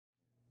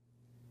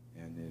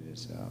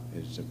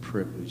It's a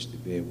privilege to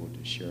be able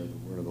to share the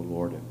word of the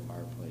Lord at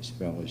Fireplace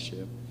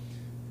Fellowship.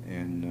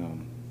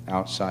 And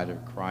outside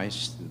of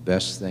Christ, the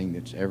best thing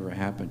that's ever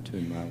happened to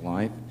my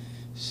life,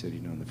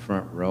 sitting on the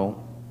front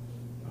row,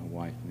 my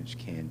wife, Miss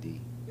Candy.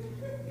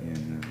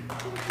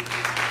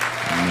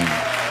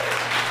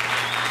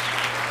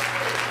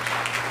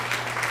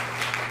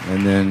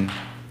 And then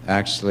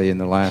actually in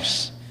the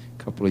last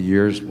couple of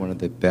years, one of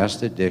the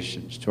best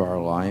additions to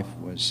our life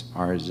was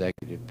our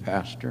executive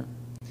pastor,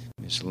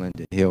 Miss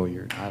Linda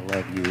Hilliard. I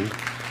love you.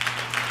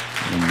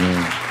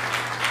 Amen.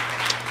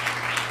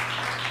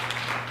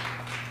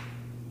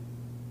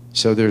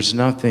 So there's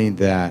nothing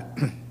that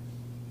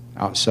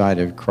outside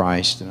of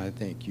Christ, and I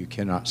think you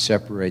cannot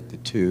separate the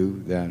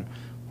two, that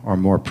are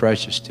more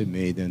precious to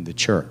me than the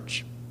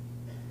church.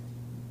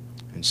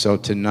 And so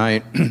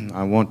tonight,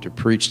 I want to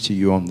preach to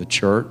you on the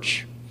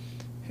church.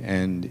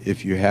 And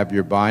if you have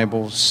your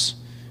Bibles,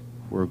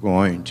 we're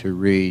going to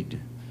read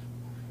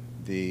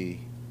the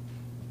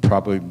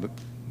probably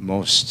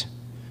most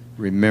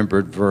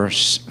remembered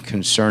verse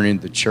concerning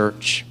the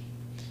church.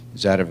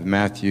 It's out of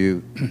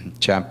Matthew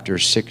chapter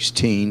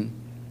 16.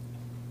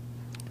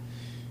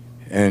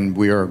 And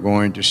we are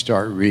going to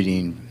start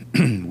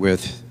reading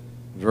with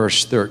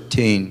verse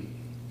 13.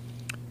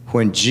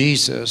 When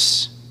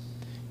Jesus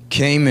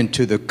came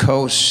into the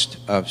coast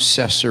of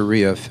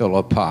Caesarea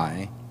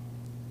Philippi,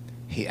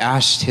 he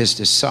asked his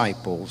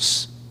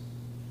disciples,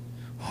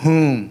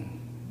 "Whom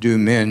do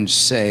men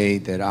say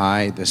that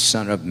I, the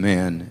Son of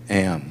Man,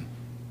 am?"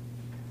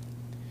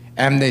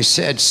 And they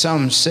said,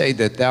 "Some say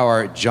that thou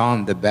art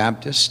John the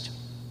Baptist.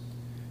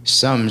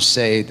 Some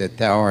say that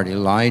thou art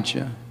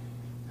Elijah.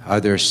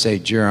 Others say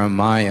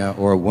Jeremiah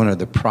or one of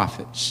the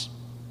prophets."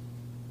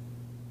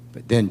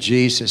 But then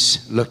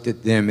Jesus looked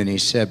at them and he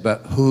said,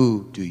 "But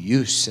who do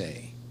you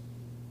say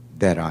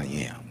that I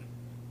am?"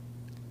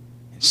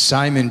 And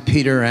Simon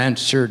Peter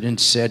answered and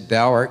said,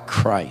 "Thou art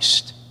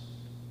Christ."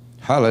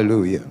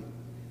 Hallelujah.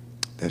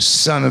 "The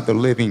Son of the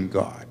living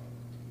God."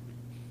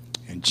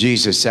 And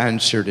Jesus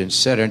answered and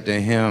said unto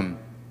him,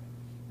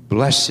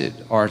 "Blessed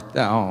art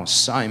thou,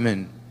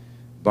 Simon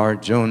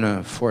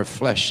Bar-Jonah, for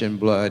flesh and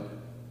blood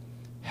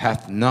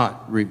hath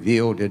not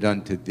revealed it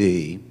unto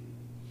thee,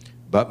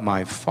 but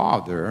my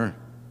Father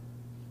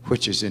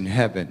which is in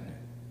heaven."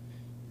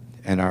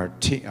 And our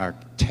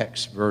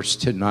text verse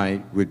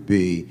tonight would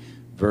be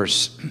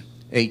verse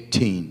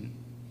 18.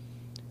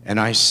 "And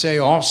I say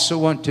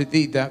also unto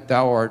thee that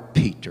thou art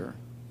Peter,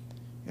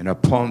 and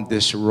upon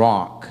this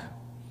rock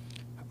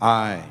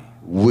I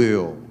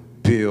will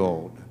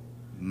build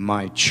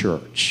my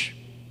church,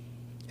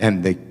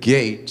 and the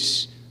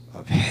gates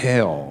of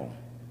hell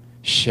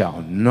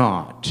shall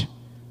not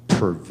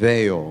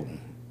prevail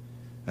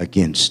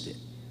against it."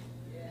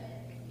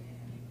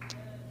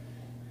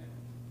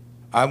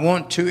 I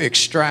want to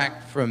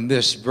extract from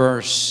this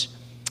verse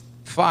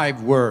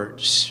 5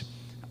 words.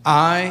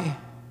 I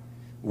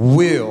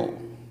will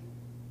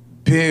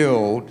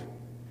build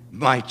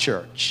my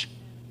church.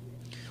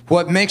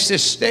 What makes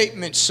this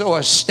statement so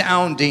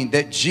astounding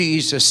that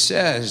Jesus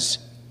says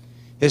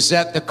is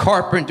that the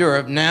carpenter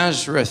of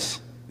Nazareth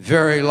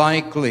very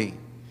likely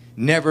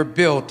never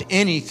built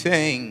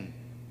anything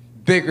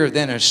bigger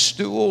than a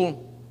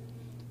stool,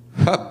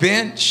 a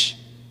bench,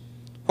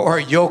 or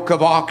a yoke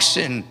of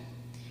oxen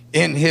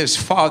in his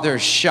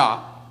father's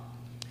shop.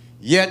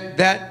 Yet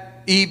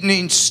that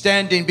evening,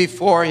 standing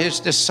before his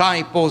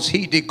disciples,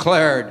 he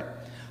declared,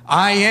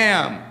 "I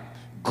am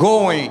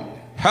going,"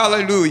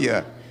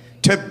 hallelujah,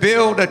 "to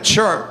build a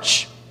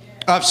church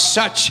of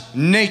such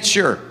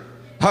nature,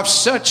 of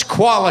such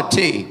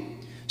quality,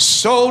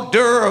 so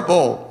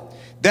durable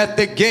that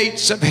the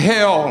gates of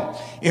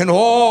hell, in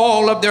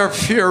all of their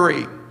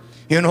fury,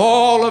 in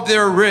all of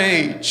their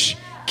rage,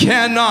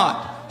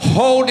 cannot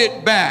hold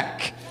it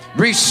back,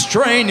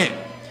 restrain it,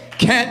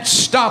 can't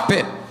stop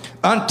it,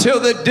 until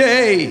the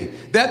day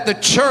that the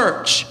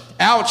church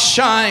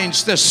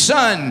outshines the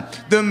sun,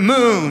 the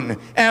moon,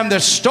 and the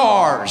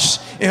stars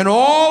in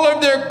all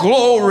of their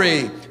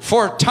glory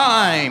for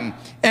time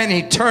and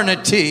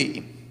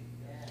eternity."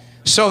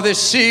 So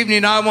this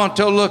evening I want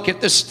to look at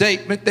the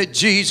statement that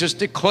Jesus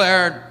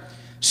declared,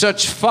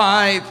 such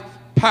 5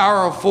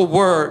 powerful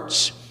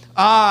words.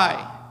 I,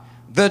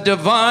 the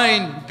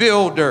divine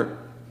builder,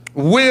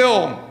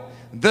 will,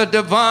 the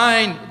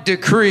divine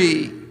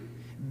decree,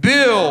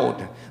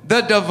 build,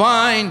 the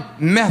divine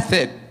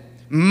method,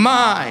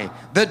 my,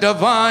 the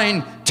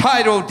divine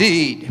title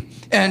deed,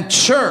 and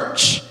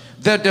church,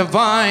 the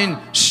divine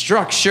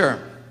structure.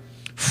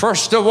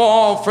 First of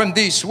all, from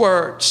these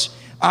words,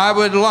 I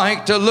would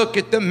like to look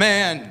at the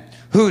man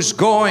who's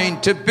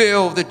going to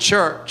build the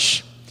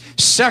church.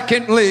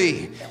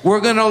 Secondly, we're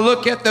going to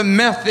look at the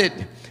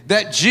method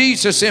that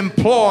Jesus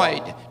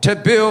employed to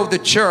build the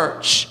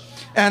church.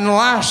 And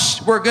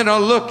last, we're going to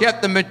look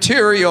at the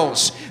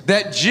materials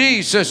that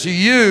Jesus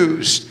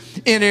used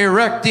in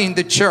erecting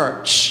the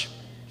church.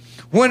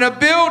 When a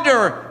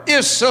builder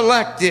is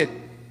selected,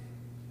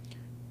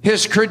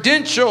 his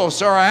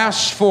credentials are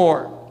asked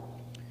for.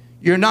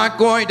 You're not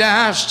going to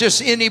ask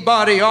just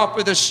anybody off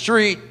of the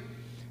street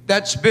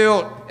that's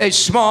built a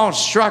small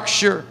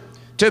structure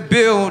to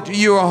build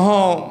you a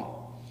home.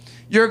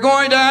 You're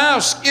going to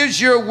ask, is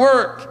your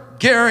work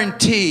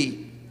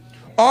guaranteed?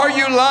 Are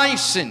you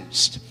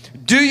licensed?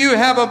 Do you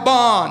have a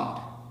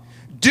bond?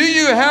 Do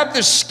you have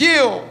the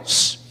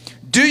skills?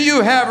 Do you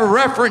have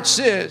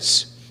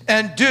references?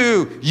 And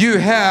do you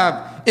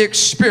have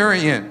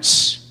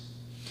experience?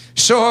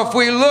 So if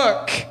we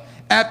look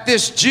at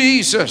this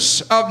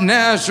Jesus of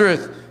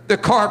Nazareth, the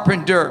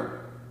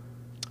carpenter,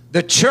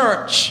 the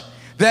church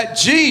that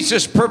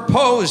Jesus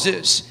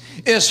proposes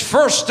is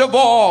first of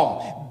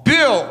all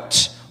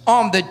built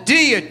on the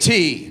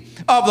deity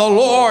of the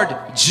Lord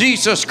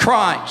Jesus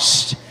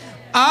Christ.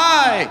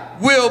 I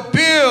will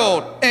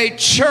build a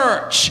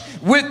church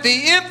with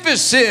the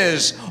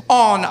emphasis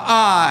on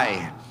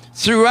I.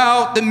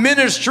 Throughout the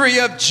ministry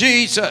of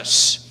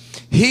Jesus,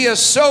 he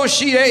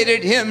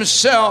associated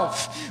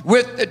himself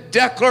with the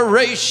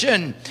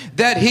declaration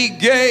that he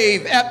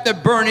gave at the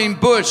burning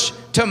bush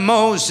to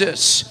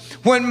Moses.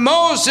 When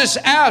Moses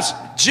asked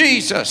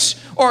Jesus,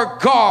 or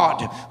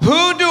God,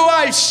 who do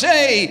I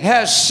say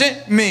has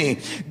sent me?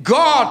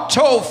 God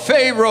told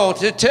Pharaoh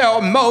to tell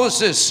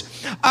Moses,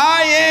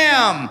 I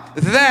am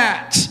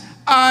that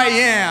I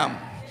am.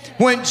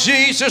 When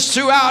Jesus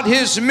throughout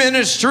his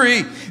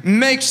ministry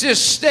makes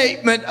this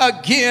statement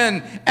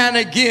again and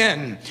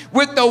again.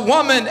 With the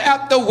woman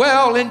at the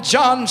well in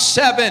John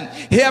 7,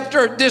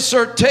 after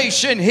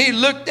dissertation, he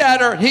looked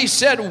at her and he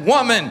said,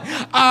 woman,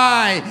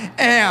 I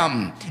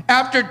am.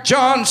 After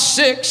John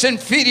 6 and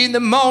feeding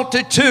the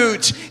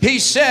multitudes, he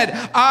said,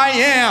 I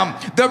am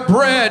the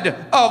bread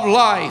of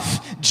life.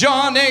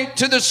 John 8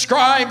 to the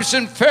scribes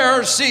and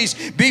Pharisees,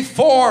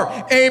 before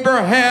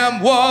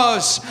Abraham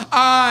was,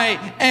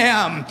 I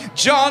am.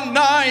 John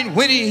 9,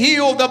 when he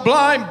healed the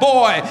blind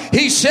boy,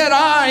 he said,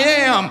 I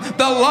am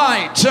the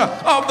light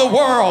of the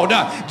world.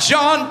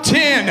 John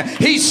 10,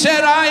 he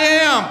said, I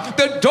am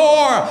the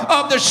door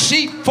of the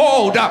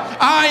sheepfold.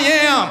 I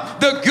am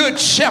the good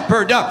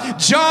shepherd.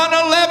 John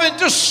 11,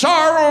 to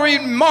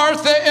sorrowing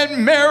Martha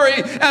and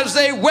Mary as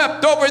they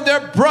wept over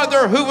their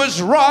brother who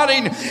was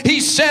rotting, he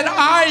said,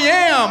 I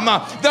am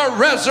the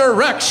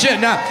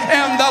resurrection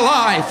and the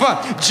life.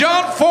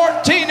 John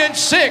 14 and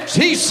 6,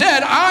 he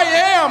said, I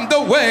am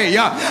the way,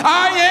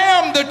 I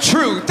am the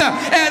truth,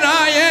 and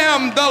I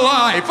am the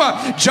life.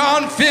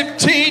 John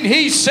 15,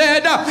 he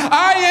said,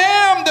 I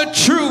am the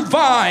true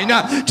vine.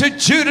 To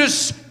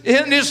Judas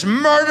in his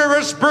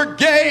murderous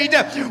brigade,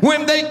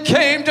 when they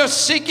came to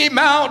seek him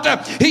out,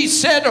 he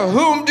said,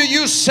 whom do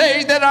you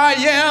say that I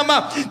am?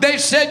 They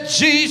said,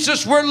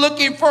 Jesus, we're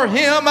looking for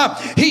him.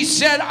 He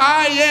said,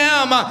 I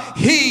am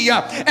he.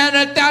 And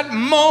at that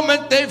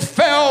moment they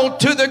fell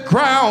to the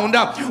ground.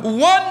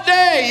 One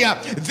day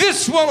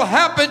this will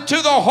happen to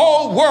the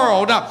whole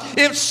world.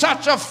 If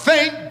such a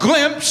faint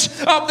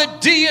glimpse of the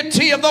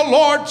deity of the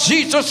Lord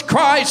Jesus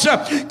Christ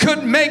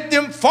could make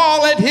them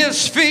fall at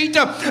his feet,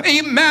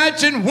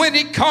 imagine when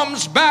he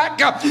comes back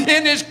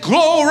in his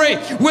glory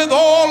with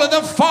all of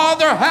the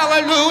Father,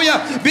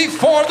 hallelujah,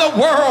 before the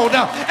world,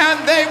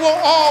 and they will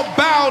all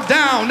bow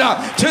down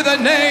to the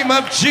name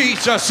of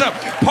Jesus.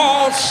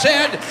 Paul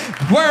said,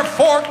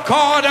 wherefore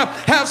God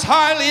has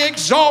highly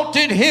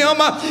exalted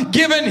him,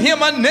 given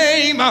him a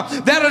name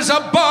that is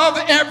above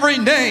every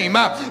name,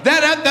 that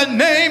at the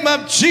name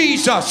of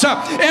Jesus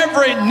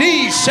every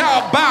knee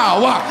shall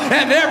bow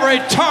and every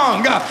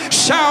tongue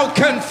shall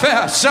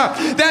confess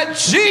that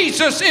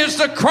Jesus is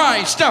the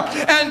Christ,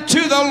 and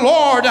to the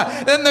Lord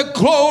and the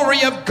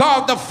glory of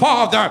God the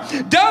Father.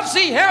 Does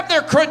he have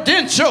the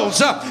credentials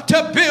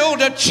to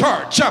build a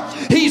church?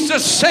 He's the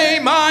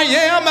same I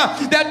am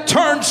that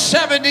turned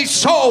 70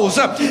 souls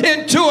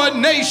into a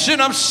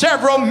nation of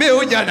several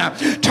million,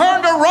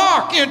 turned a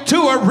rock into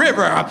a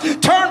river,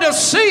 turned a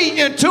sea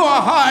into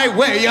a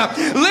highway,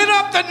 lit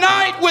up the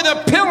night with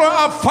a pillar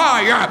of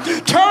fire,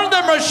 turned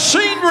the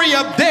machinery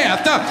of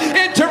death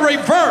into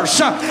reverse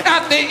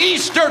at the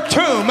Easter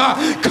tomb,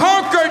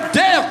 conquered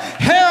death,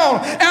 hell,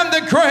 and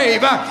the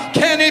grave.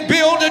 Can he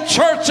build a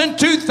church in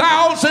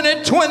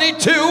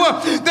 2022?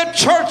 The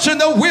church in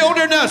the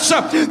wilderness,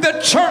 the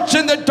church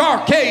in the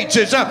dark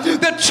ages,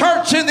 the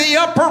church in the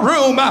upper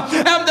room,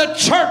 and the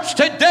church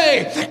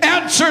today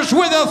answers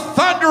with a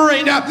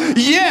thundering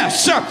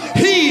yes,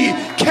 he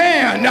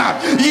can.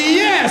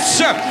 Yes,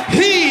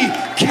 he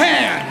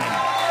can.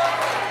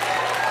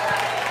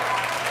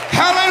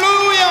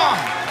 Hallelujah.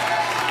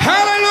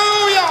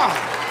 Hallelujah.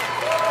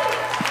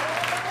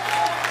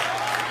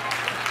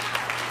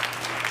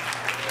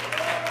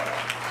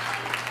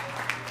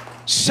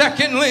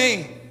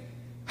 Secondly,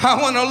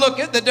 I want to look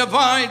at the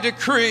divine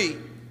decree.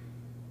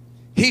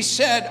 He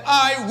said,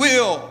 I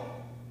will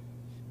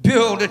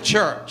build a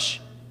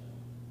church.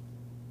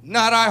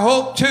 Not I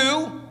hope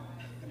to.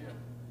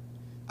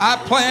 I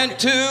plan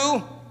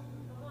to.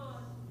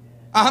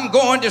 I'm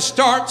going to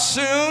start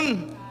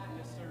soon.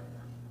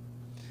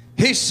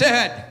 He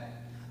said,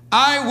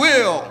 I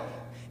will,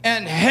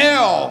 and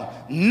hell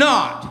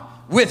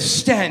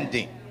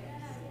notwithstanding.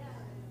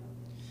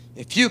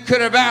 If you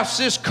could have asked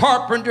this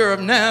carpenter of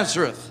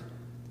Nazareth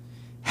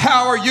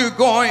How are you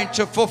going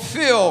to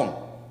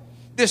fulfill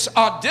this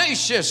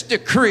audacious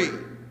decree?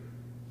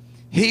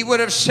 He would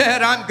have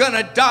said, I'm going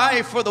to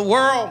die for the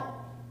world.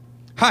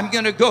 I'm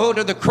going to go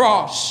to the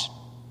cross.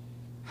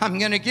 I'm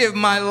going to give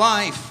my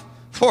life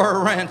for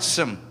a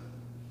ransom.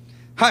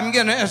 I'm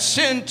going to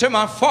ascend to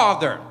my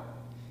Father,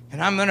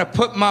 and I'm going to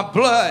put my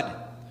blood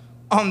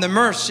on the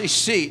mercy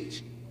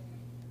seat.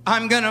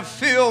 I'm going to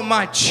fill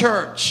my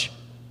church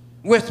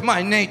with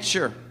my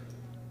nature.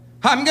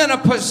 I'm going to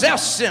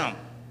possess them,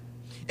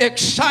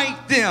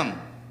 excite them,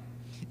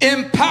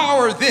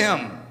 empower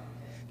them,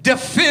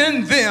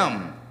 defend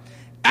them,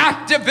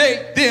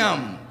 activate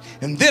them.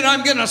 And then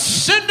I'm going to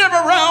send them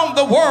around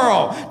the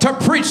world to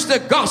preach the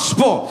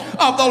gospel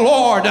of the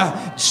Lord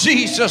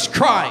Jesus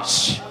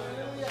Christ.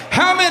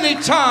 How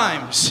many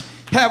times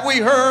have we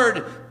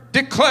heard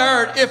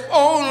declared, if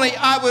only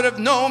I would have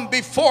known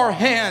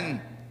beforehand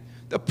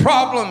the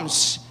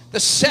problems, the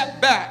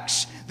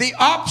setbacks, the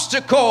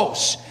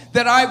obstacles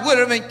that I would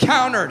have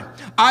encountered,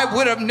 I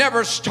would have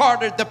never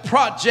started the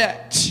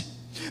project.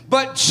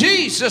 But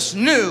Jesus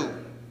knew.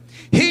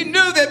 He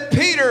knew that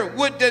Peter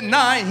would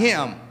deny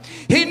him.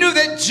 He knew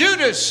that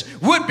Judas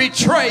would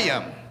betray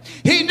him.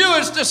 He knew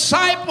his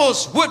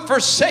disciples would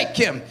forsake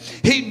him.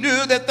 He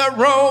knew that the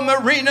Rome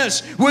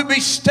arenas would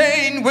be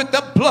stained with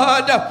the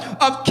blood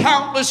of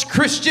countless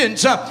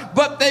Christians,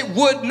 but they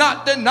would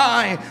not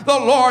deny the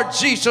Lord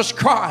Jesus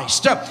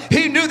Christ.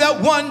 He knew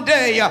that one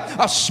day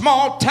a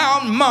small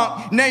town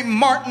monk named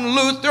Martin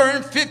Luther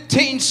in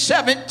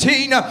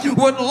 1517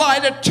 would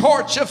light a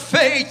torch of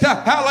faith,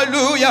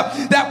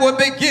 hallelujah, that would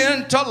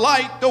begin to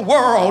light the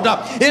world.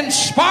 In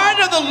spite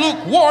of the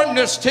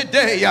lukewarmness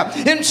today,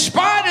 in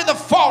spite of the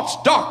false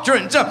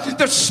doctrines,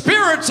 the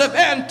spirits of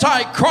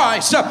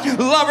Antichrist,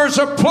 lovers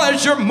of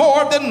pleasure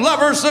more than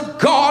lovers of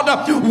God,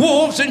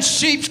 wolves in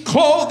sheep's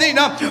clothing,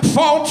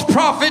 false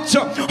prophets,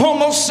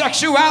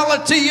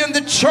 homosexuality in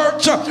the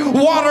church,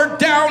 watered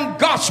down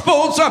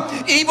gospels,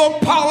 evil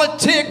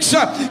politics,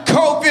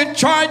 COVID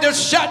trying to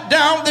shut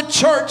down the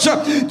church.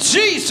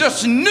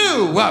 Jesus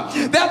knew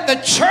that the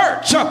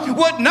church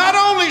would not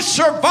only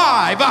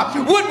survive,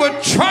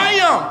 would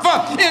triumph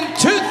in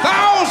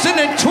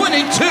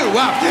 2022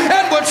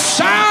 and would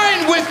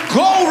shine with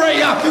glory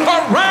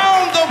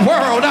around the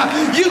world.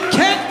 You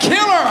can't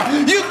kill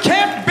her. You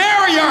can't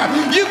bury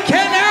her. You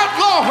can't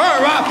outlaw her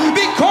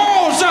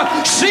because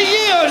she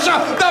is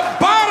the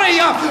body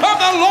of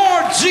the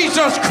Lord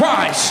Jesus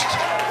Christ.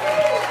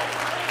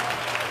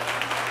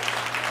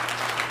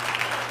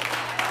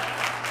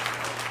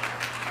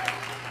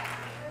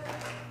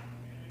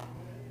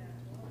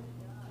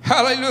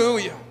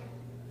 Hallelujah.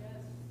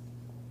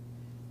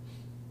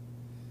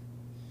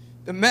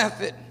 The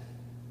method.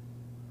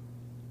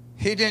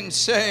 He didn't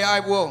say, I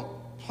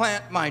will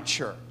plant my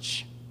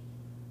church.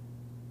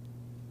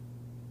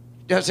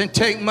 It doesn't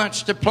take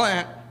much to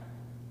plant.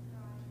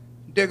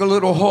 Dig a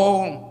little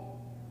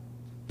hole,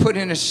 put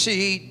in a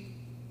seed,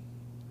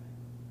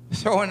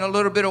 throw in a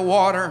little bit of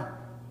water,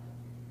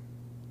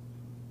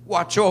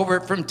 watch over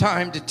it from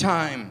time to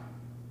time.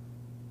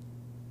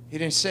 He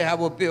didn't say, I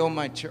will build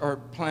my church or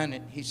plant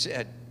it. He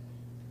said,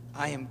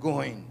 I am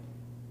going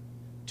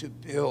to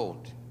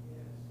build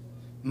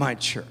my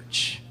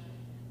church.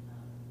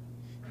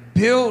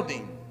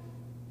 Building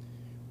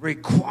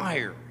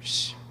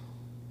requires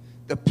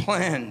the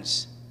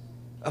plans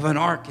of an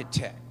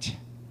architect,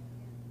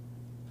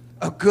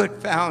 a good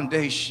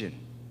foundation,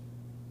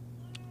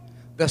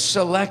 the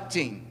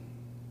selecting,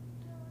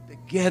 the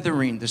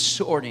gathering, the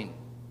sorting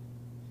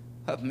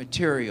of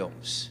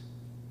materials,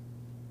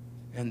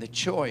 and the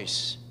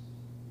choice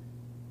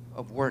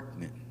of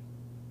workmen.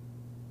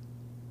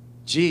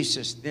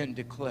 Jesus then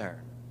declared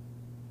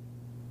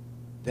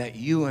that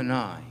you and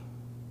I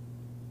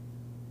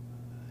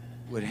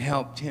would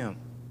help him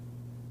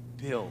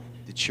build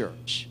the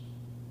church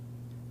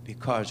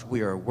because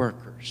we are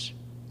workers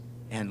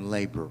and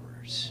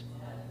laborers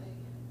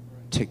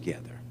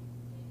together.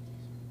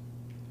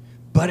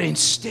 But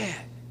instead,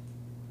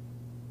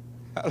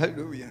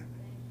 hallelujah,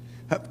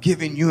 of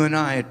giving you and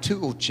I a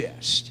tool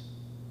chest,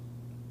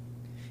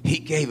 he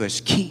gave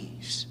us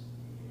keys.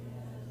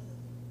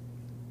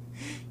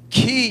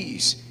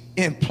 Keys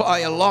imply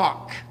a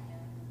lock.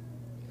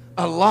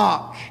 A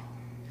lock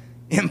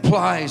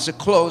implies a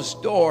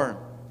closed door.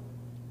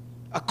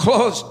 A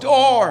closed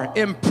door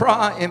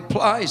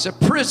implies a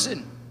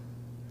prison.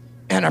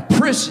 And a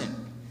prison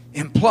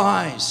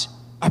implies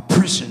a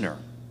prisoner.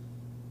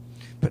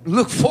 But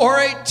Luke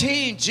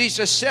 4:18,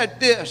 Jesus said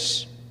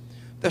this,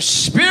 the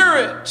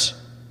Spirit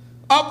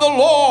of the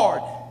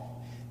Lord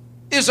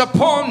is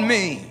upon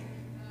me,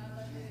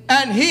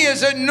 and he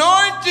has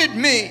anointed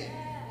me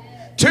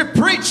to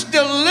preach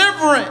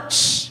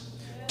deliverance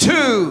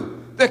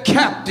to the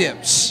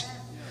captives.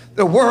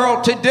 The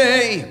world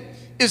today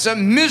is a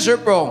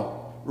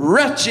miserable,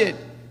 wretched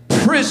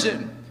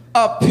prison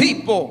of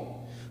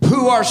people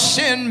who are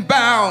sin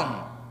bound.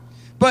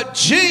 But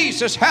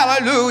Jesus,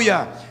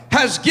 hallelujah,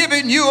 has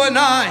given you and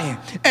I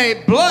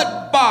a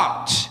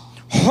blood-bought,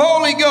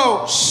 Holy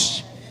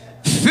Ghost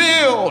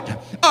filled,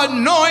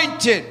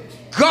 anointed,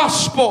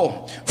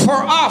 gospel for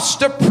us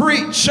to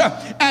preach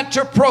and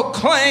to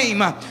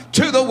proclaim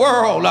to the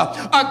world.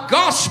 A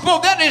gospel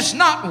that is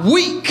not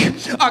weak.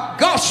 A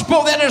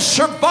gospel that has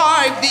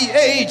survived the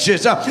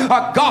ages.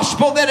 A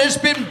gospel that has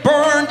been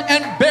burned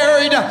and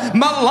buried,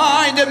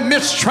 maligned and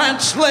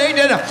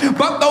mistranslated.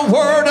 But the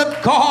word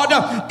of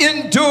God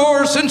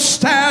endures and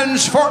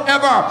stands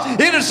forever.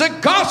 It is a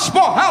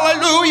gospel,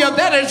 hallelujah,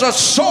 that is a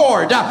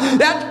sword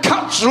that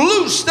cuts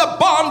loose the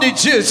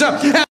bondages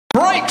and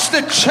breaks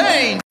the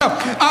chain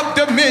of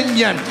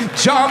dominion.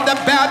 John the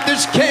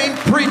Baptist came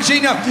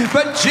preaching,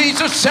 but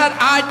Jesus said,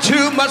 I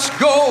too must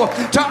go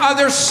to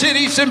other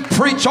cities and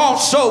preach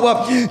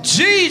also.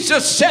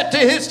 Jesus said to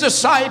his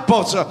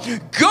disciples,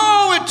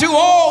 go into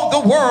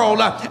all the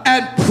world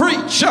and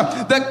preach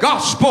the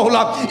gospel.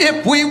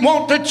 If we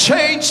want to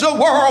change the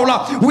world,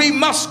 we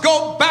must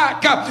go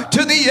back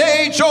to the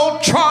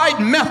age-old tried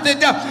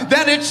method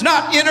that it's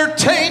not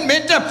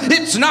entertainment,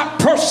 it's not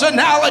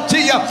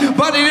personality,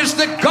 but it is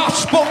the gospel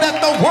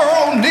that the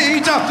world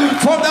needs.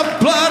 For the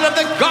blood of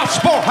the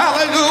gospel,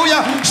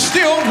 hallelujah,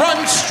 still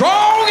runs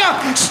strong,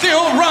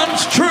 still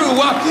runs true,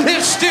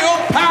 it's still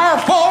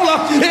powerful,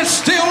 it's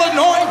still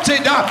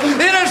anointed.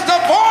 It is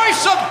the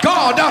voice of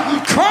God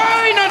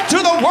crying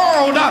unto the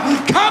world,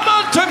 come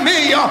unto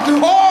me,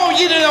 all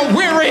ye that are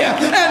weary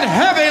and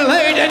heavy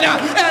laden,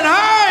 and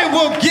I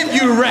will give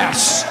you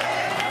rest.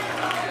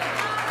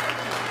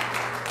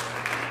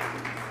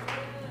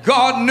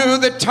 God knew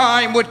the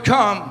time would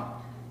come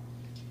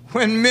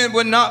when men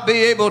would not be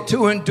able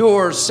to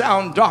endure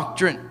sound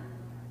doctrine.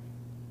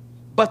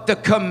 But the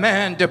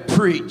command to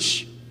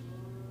preach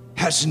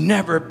has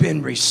never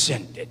been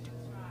rescinded.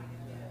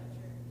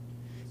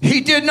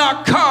 He did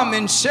not come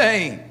and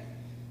say,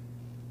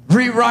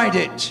 rewrite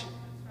it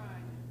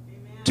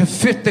to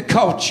fit the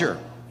culture,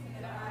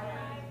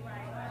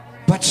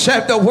 but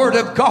said the word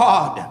of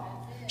God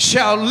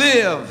shall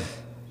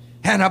live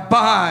and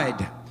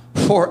abide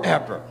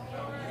forever.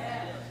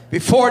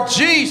 Before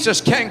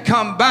Jesus can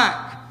come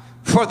back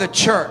for the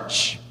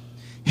church,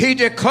 he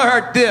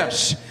declared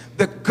this: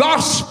 the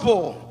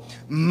gospel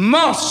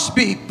must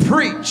be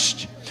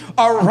preached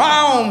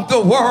around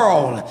the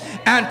world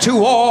and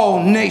to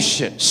all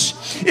nations.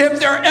 If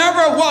there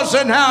ever was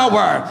an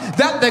hour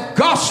that the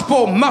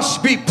gospel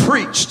must be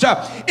preached,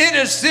 it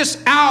is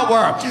this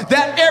hour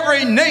that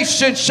every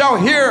nation shall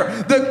hear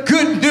the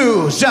good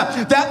news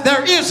that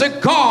there is a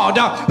God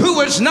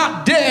who is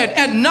not dead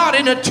and not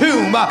in a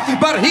tomb,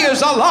 but he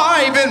is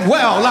alive and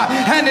well,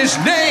 and his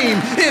name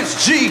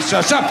is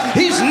Jesus.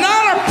 He's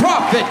not a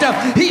prophet,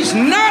 he's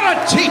not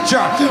a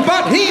teacher,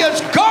 but he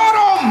is God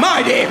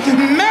Almighty,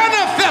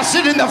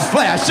 manifested in the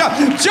flesh,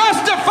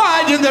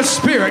 justified in the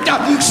spirit,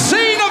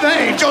 seen of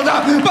angels,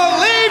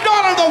 believed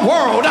on in the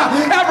world,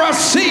 and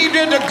received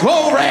into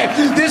glory.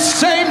 This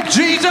same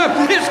Jesus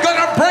is going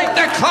to break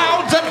the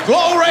clouds of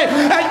glory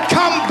and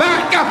come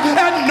back,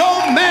 and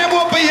no man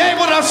will be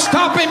able to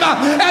stop him.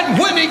 And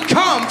when he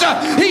comes,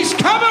 he's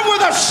coming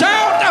with a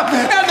shout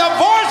and the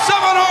voice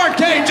of an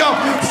archangel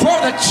for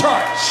the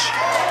church.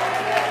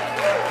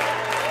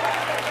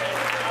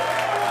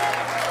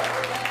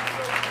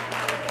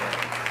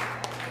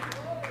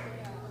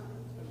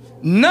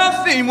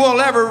 Nothing will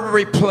ever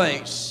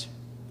replace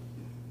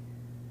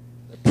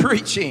the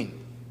preaching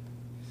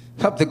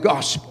of the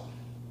gospel.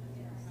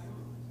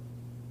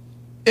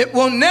 It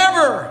will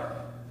never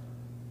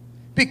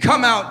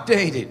become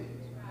outdated.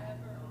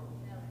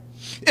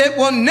 It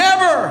will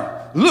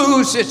never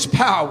lose its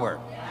power.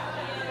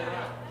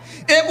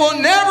 It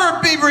will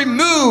never be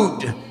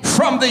removed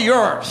from the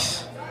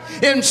earth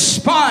in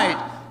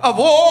spite of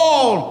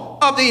all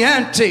of the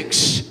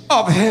antics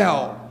of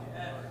hell.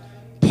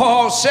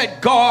 Paul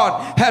said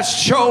God has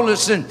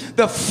chosen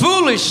the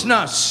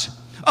foolishness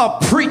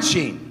of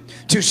preaching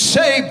to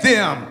save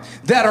them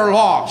that are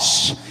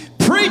lost.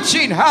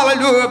 Preaching,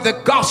 hallelujah, of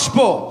the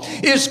gospel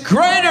is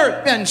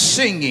greater than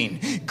singing,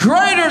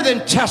 greater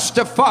than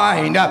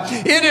testifying.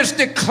 It is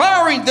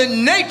declaring the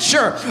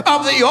nature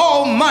of the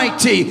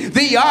Almighty,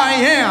 the I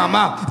am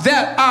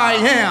that I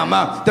am.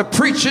 The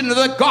preaching of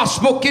the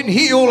gospel can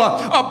heal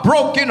a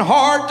broken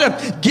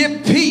heart,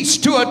 give peace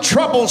to a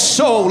troubled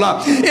soul.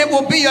 It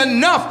will be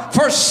enough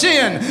for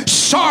sin,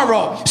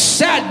 sorrow,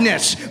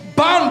 sadness,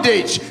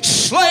 bondage,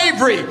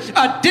 slavery,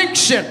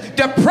 addiction,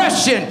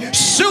 depression,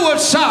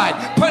 suicide,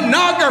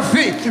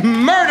 pornography,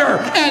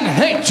 murder, and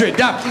hatred.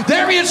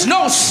 There is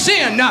no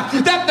sin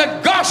that the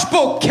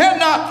gospel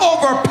cannot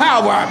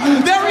overpower.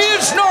 There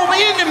is no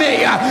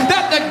enemy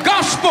that the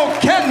gospel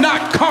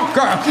cannot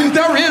conquer.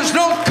 There is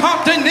no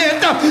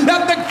continent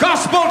that the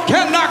gospel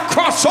cannot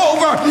cross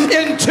over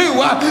into.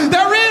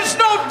 There is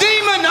no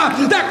demon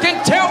that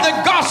can tell the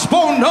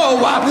gospel no.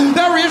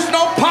 There is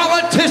no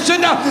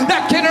politician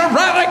that can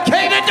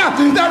eradicate it.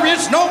 There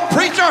is no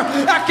preacher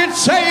that can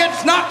say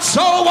it's not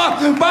so,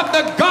 but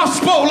the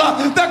gospel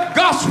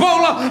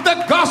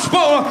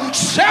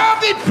shall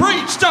be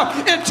preached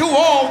into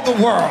all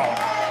the world.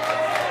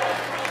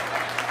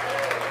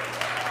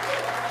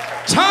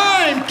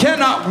 Time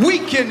cannot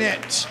weaken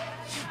it.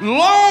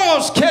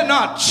 Laws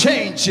cannot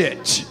change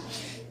it.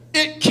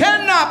 It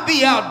cannot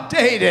be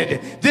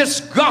outdated. This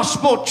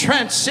gospel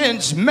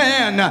transcends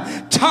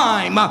man,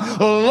 time,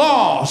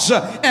 laws,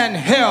 and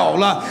hell.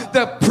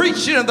 The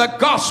preaching of the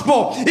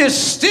gospel is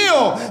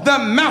still the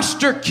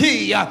master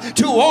key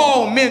to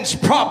all men's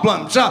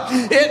problems.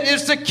 It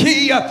is the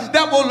key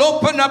that will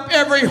open up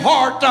every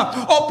heart,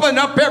 open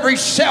up every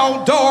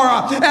cell door,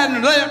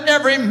 and let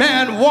every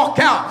man walk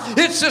out.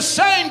 It's the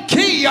same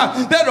key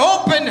that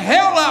opened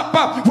hell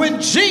up when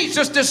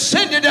Jesus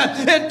descended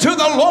into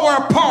the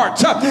lower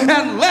parts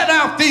and let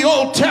out the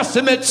Old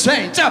Testament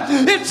saints.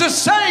 It's the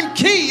same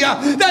key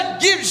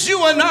that gives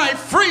you and I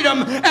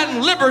freedom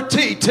and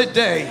liberty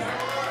today.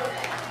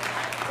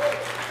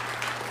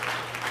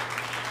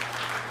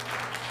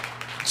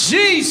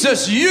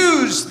 Jesus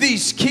used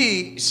these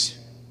keys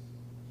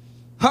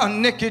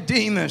on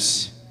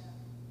Nicodemus,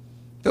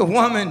 the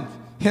woman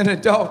in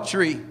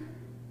adultery,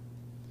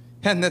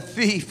 and the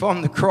thief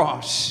on the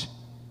cross.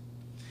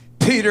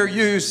 Peter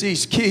used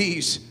these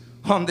keys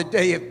on the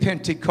day of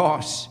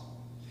Pentecost.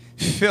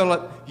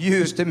 Philip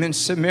used them in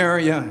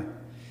Samaria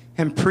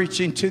and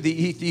preaching to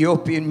the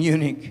Ethiopian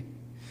eunuch.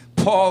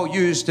 Paul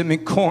used them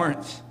in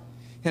Corinth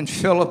and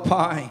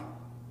Philippi.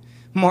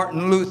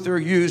 Martin Luther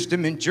used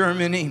them in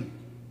Germany.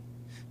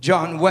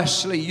 John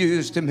Wesley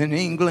used them in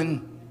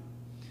England.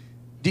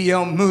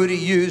 D.L. Moody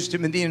used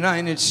them in the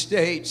United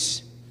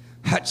States.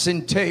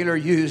 Hudson Taylor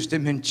used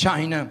them in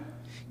China.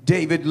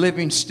 David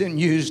Livingstone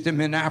used them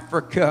in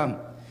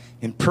Africa.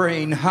 And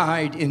Praying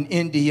Hyde in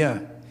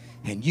India.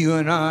 And you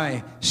and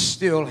I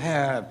still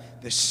have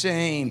the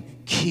same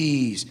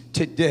keys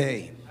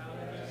today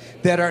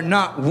that are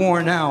not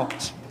worn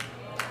out,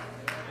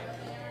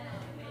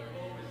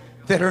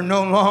 that are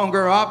no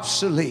longer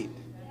obsolete.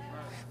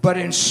 But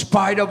in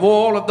spite of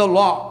all of the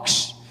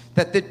locks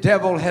that the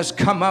devil has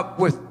come up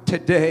with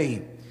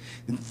today,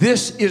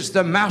 this is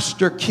the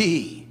master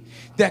key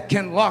that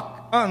can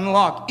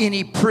unlock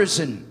any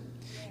prison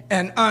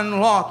and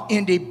unlock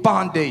any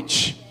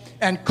bondage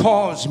and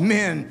cause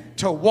men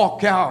to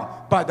walk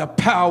out by the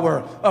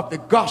power of the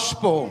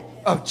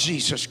gospel of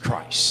Jesus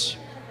Christ.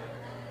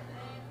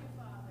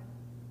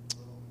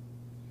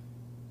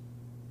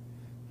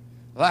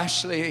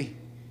 Lastly,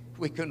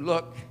 we can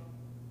look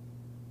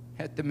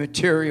at the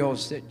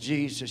materials that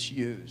Jesus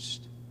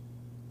used.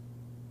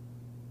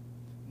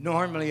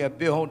 Normally, a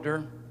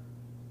builder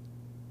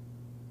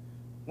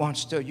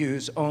wants to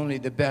use only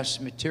the best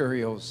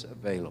materials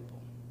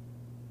available,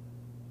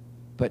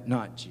 but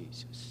not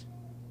Jesus.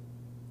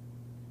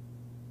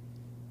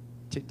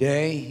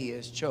 Today, he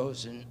has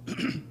chosen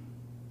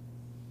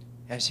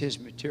as his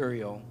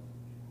material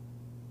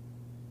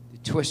the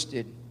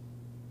twisted,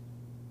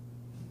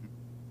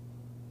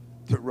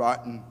 the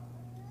rotten,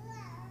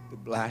 the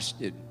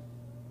blasted,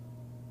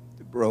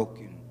 the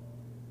broken,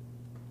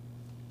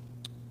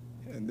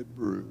 and the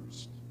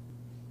bruised.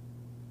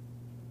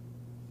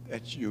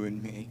 That's you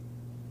and me.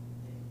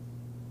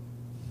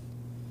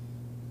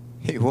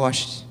 He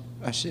washed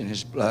us in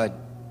his blood.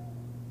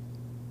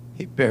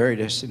 He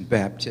buried us in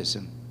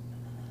baptism.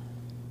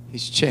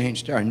 He's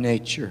changed our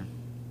nature.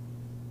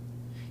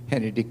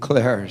 And he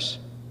declares,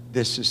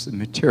 this is the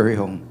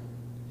material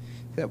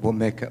that will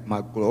make up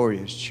my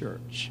glorious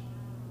church,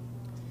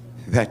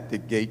 that the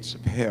gates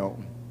of hell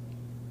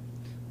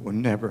will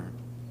never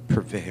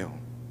prevail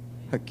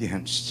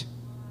against.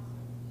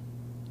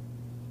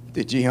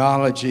 The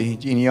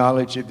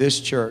genealogy of this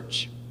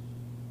church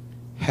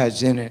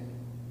has in it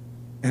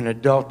an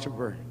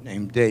adulterer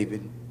named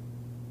David,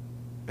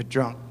 a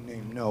drunk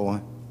named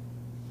Noah,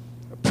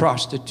 a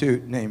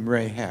prostitute named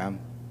Rahab,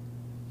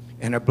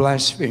 and a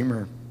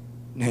blasphemer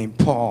named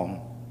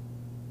Paul.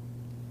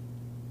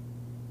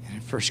 And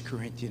in 1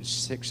 Corinthians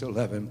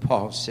 6:11,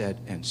 Paul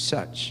said, and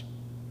such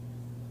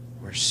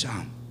were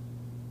some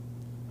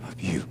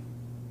of you.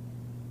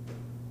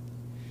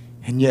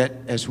 And yet,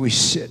 as we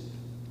sit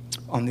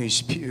on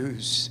these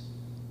pews,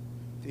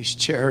 these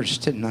chairs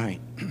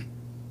tonight,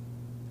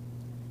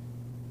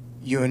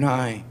 you and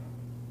I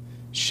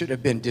should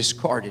have been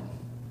discarded.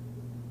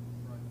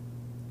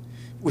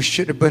 We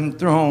should have been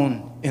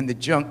thrown in the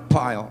junk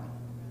pile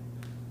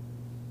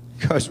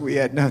because we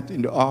had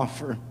nothing to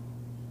offer.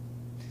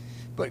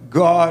 But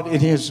God,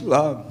 in his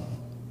love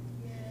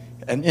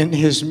and in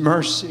his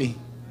mercy,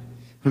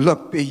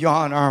 looked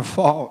beyond our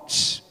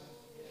faults,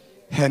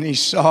 and he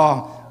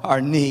saw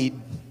our need.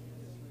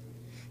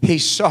 He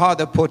saw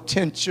the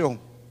potential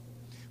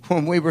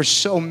when we were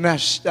so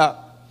messed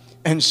up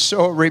and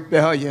so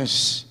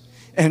rebellious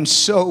and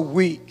so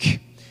weak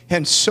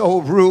and so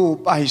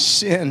ruled by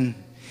sin.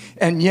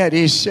 And yet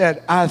he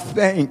said, I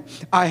think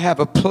I have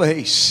a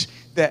place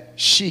that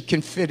she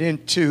can fit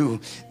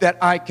into, that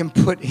I can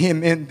put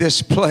him in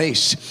this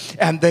place,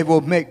 and they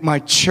will make my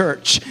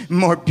church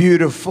more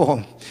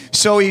beautiful.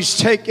 So he's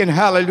taken,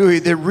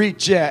 hallelujah, the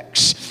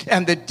rejects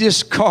and the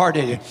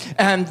discarded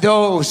and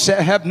those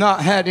that have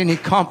not had any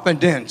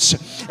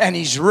confidence. And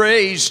he's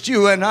raised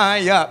you and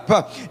I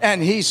up,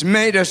 and he's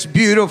made us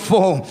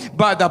beautiful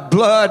by the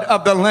blood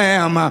of the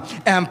Lamb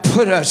and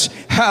put us,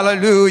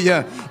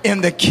 hallelujah,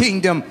 in the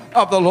kingdom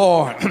of the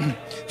Lord.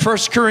 1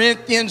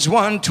 Corinthians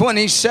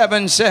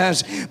 1:27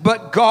 says,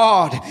 but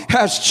God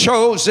has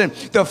chosen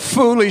the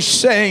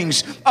foolish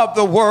things of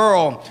the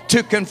world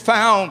to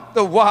confound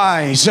the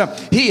wise.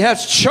 He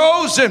has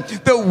chosen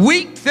the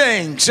weak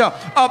things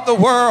of the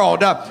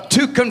world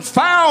to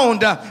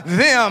confound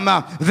them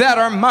that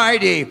are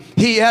mighty.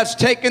 He has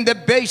taken the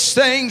base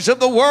things of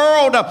the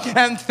world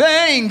and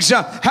things,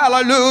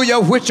 hallelujah,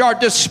 which are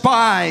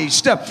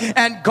despised.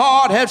 And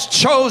God has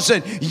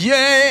chosen,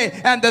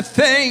 yea, and the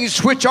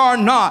things which are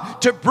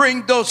not, to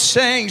bring those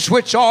things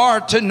which are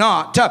to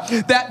naught,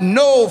 that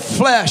no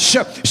flesh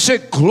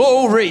should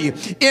glory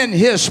in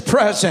his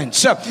presence.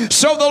 So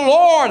the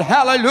Lord,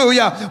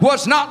 hallelujah,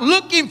 was not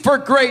looking for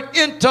great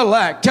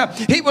intellect.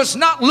 He was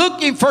not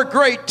looking for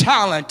great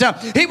talent.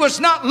 He was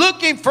not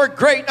looking for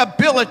great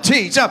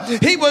abilities.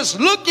 He was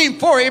looking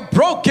for a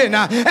broken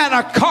and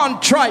a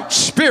contrite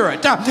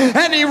spirit.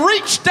 And he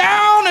reached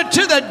down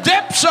into the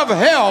depths of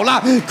hell,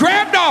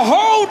 grabbed a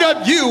hold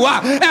of you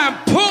and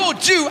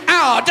pulled you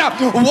out,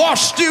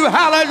 washed you,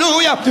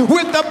 hallelujah,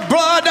 with the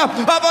blood of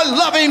a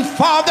loving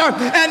Father,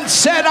 and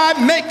said,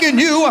 I'm making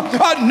you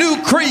a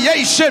new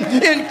creation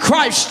in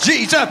Christ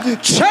Jesus.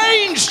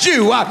 Changed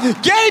you,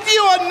 gave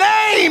you a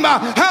name,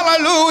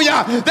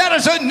 hallelujah, that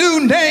is a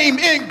new name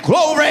in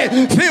glory,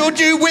 filled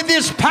you with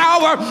his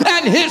power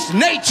and his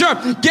nature,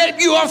 gave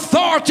you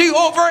authority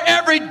over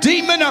every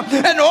demon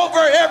and over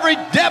every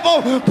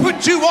devil,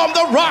 put you on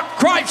the rock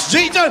Christ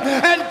Jesus,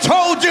 and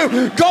told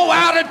you, go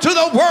out into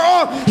the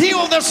world,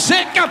 heal the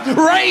sick,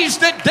 raise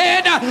the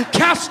dead,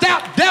 cast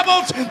out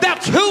devils.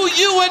 That's who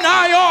you and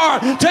I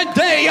are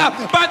today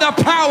by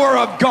the power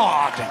of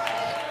God.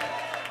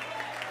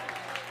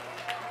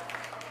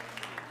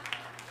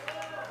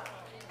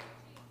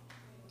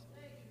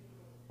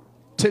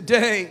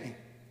 Today,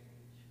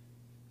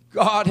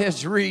 God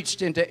has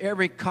reached into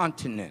every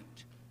continent,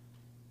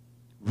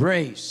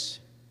 race,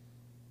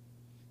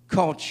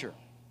 culture,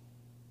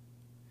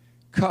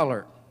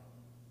 color,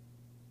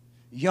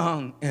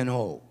 young and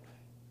old,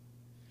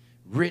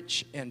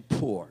 rich and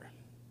poor,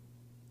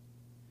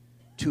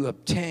 to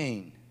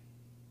obtain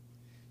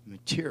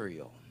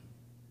material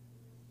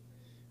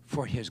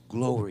for his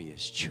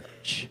glorious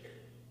church.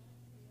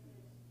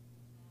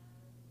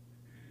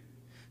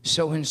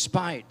 So in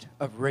spite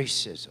of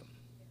racism,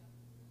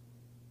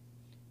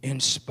 in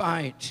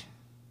spite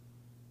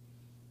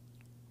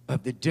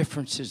of the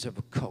differences of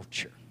a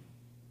culture,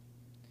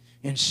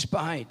 in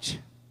spite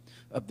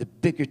of the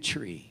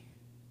bigotry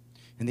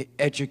and the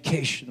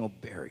educational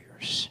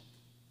barriers,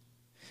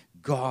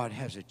 God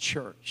has a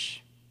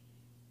church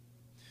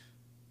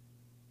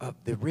of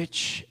the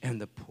rich and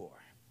the poor,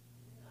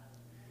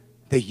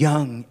 the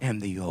young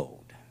and the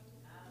old,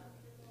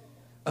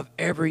 of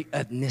every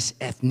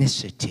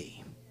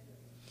ethnicity,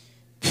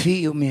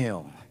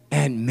 female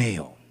and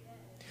male,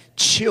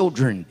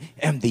 children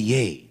and the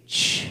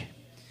age.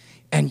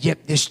 And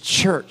yet this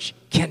church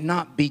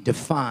cannot be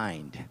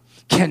defined,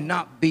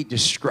 cannot be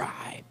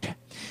described,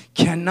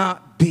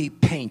 cannot be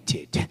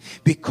painted,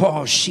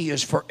 because she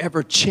is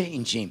forever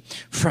changing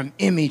from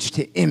image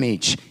to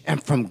image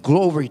and from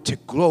glory to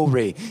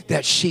glory,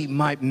 that she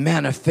might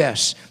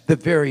manifest the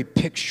very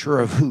picture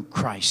of who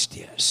Christ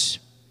is.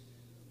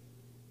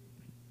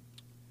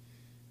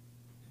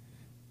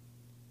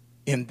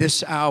 In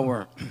this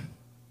hour,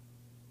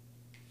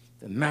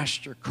 the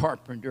master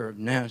carpenter of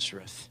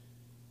Nazareth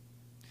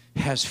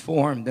has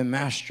formed the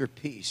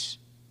masterpiece,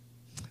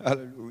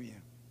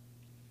 hallelujah,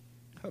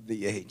 of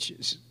the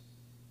ages,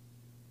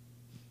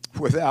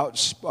 without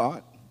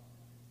spot,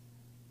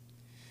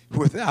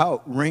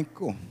 without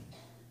wrinkle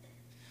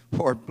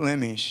or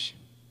blemish,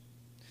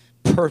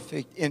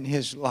 perfect in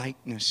his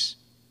likeness,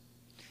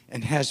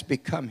 and has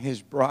become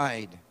his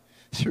bride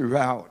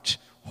throughout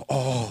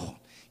all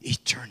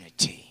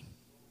eternity.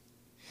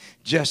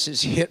 Just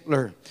as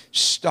Hitler,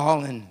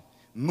 Stalin,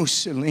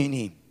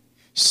 Mussolini,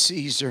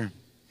 Caesar,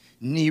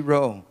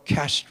 Nero,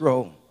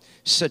 Castro,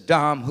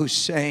 Saddam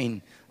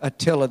Hussein,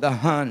 Attila the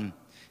Hun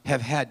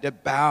have had to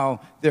bow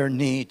their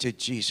knee to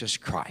Jesus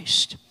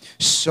Christ,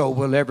 so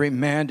will every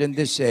man in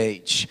this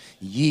age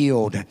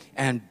yield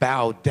and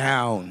bow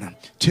down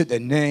to the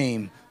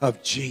name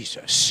of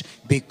Jesus,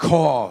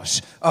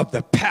 because of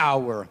the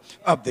power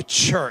of the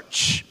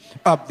church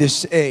of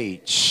this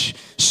age.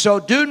 So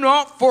do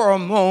not for a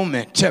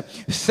moment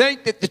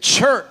think that the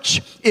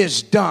church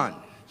is done.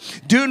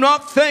 Do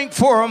not think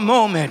for a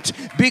moment,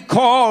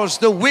 because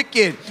the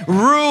wicked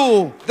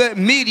rule the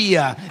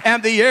media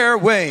and the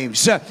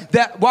airwaves,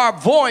 that our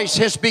voice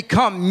has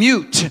become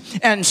mute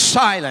and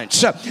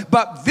silent.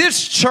 But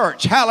this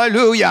church,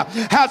 hallelujah,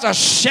 has a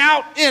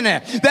shout in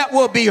it that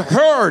will be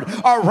heard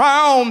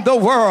around the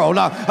world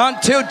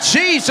until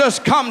Jesus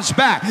comes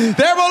back.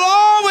 There will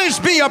always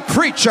be a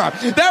preacher.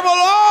 There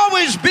will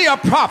always be a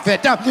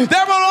prophet.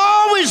 There will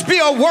always be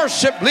a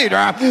worship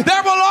leader.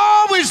 There will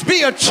always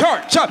be a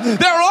church.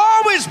 There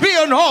always be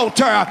an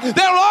altar.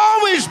 There'll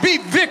always be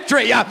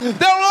victory.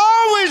 There'll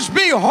always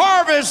be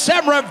harvest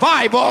and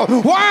revival.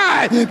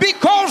 Why?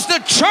 Because the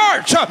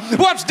church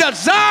was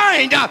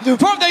designed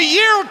for the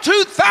year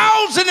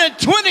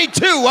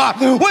 2022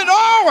 when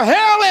all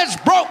hell is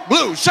broke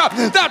loose.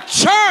 The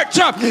church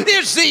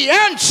is the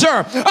answer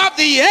of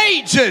the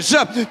ages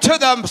to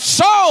the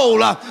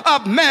soul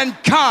of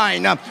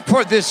mankind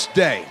for this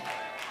day.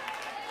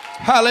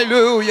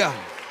 Hallelujah.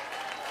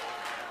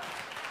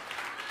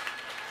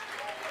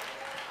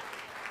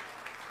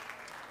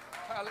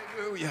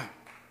 Hallelujah.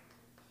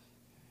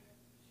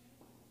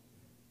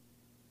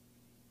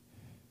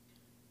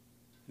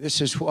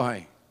 This is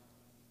why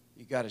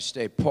you got to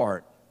stay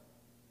part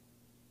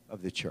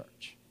of the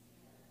church.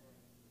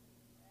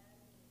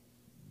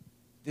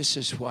 This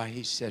is why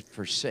he said,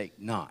 forsake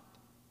not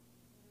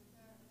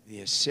the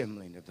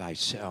assembling of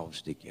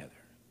thyself together.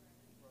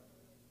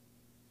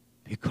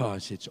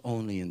 Because it's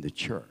only in the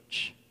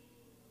church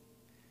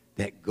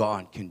that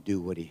God can do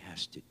what he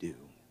has to do.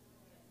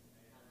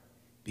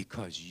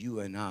 Because you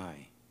and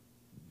I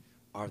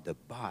are the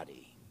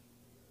body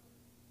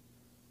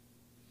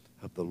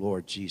of the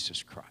Lord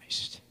Jesus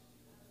Christ.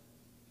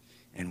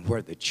 And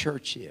where the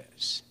church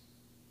is,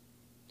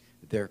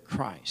 there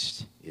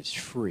Christ is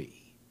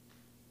free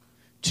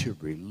to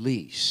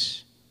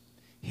release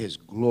his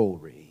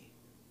glory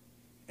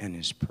and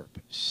his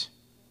purpose.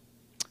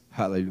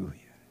 Hallelujah.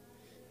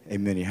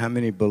 Amen. How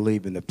many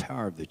believe in the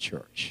power of the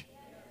church?